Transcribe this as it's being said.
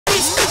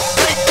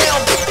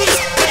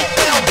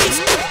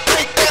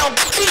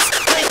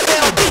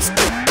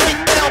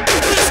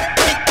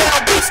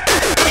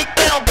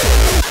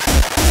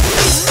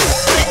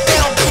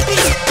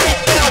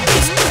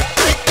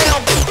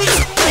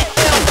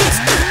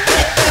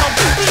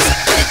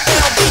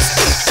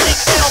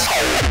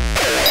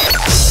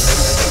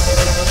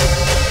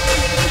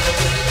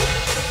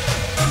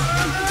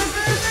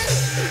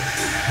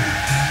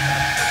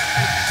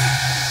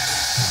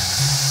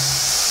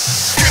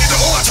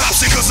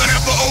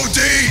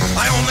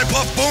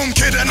puff, boom,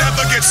 kid, I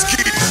never get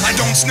skied. I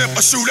don't snip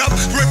or shoot up,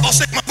 rip or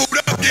stick my boot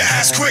up. Your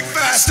ass quick,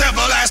 fast,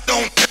 everlast,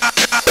 don't die.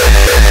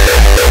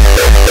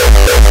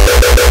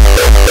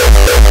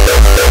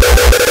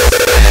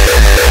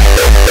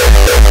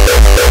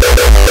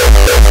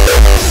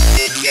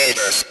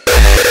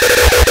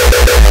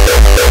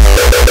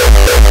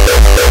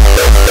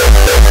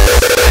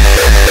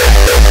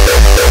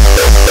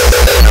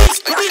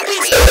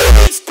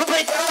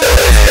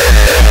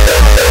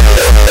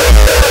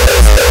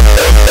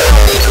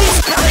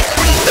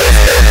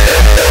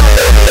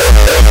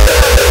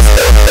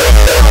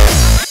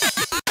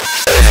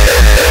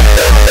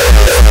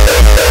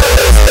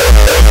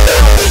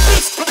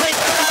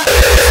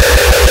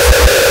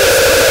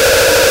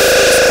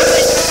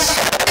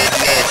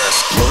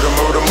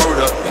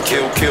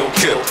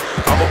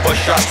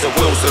 Shots at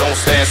will, so don't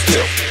stand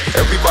still.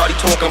 Everybody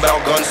talking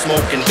about gun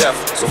smoke and death,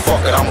 so fuck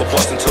it, I'ma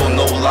bust until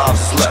no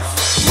lives is left.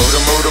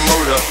 Murder, murder,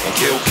 murder, and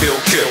kill, kill,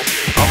 kill.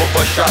 I'ma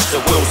bust shots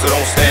at will, so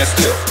don't stand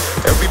still.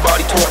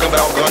 Everybody talking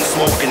about gun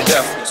smoke and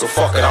death, so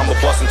fuck it, I'ma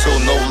bust until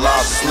no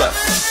lives is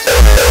left.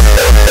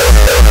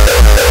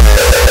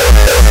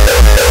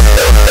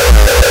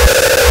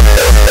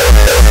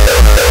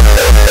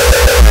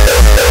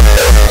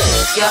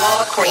 You're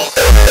hardcore.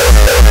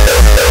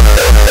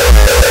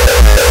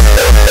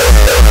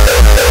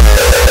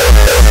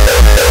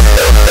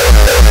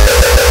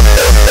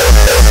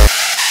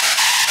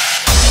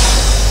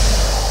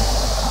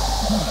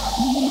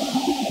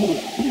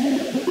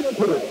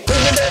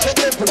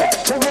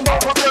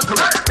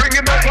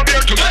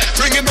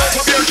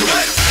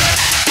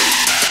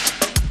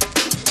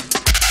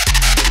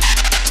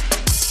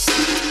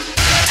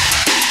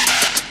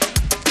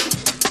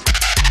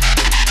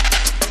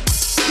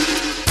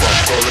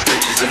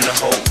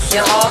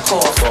 You're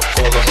hardcore. Fuck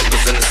all the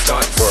hookers in the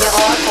stunt world. You're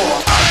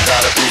hardcore. I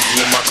got a Uzi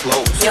in my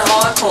clothes. You're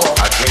hardcore.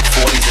 I drink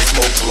 40s and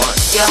smoke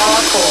blunts. You're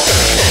hardcore.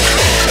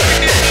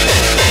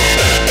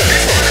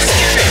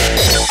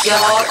 You're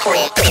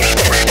hardcore.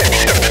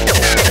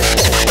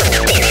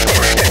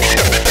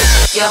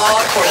 You're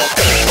hardcore.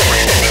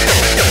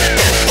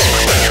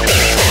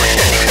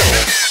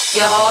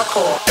 You're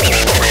hardcore.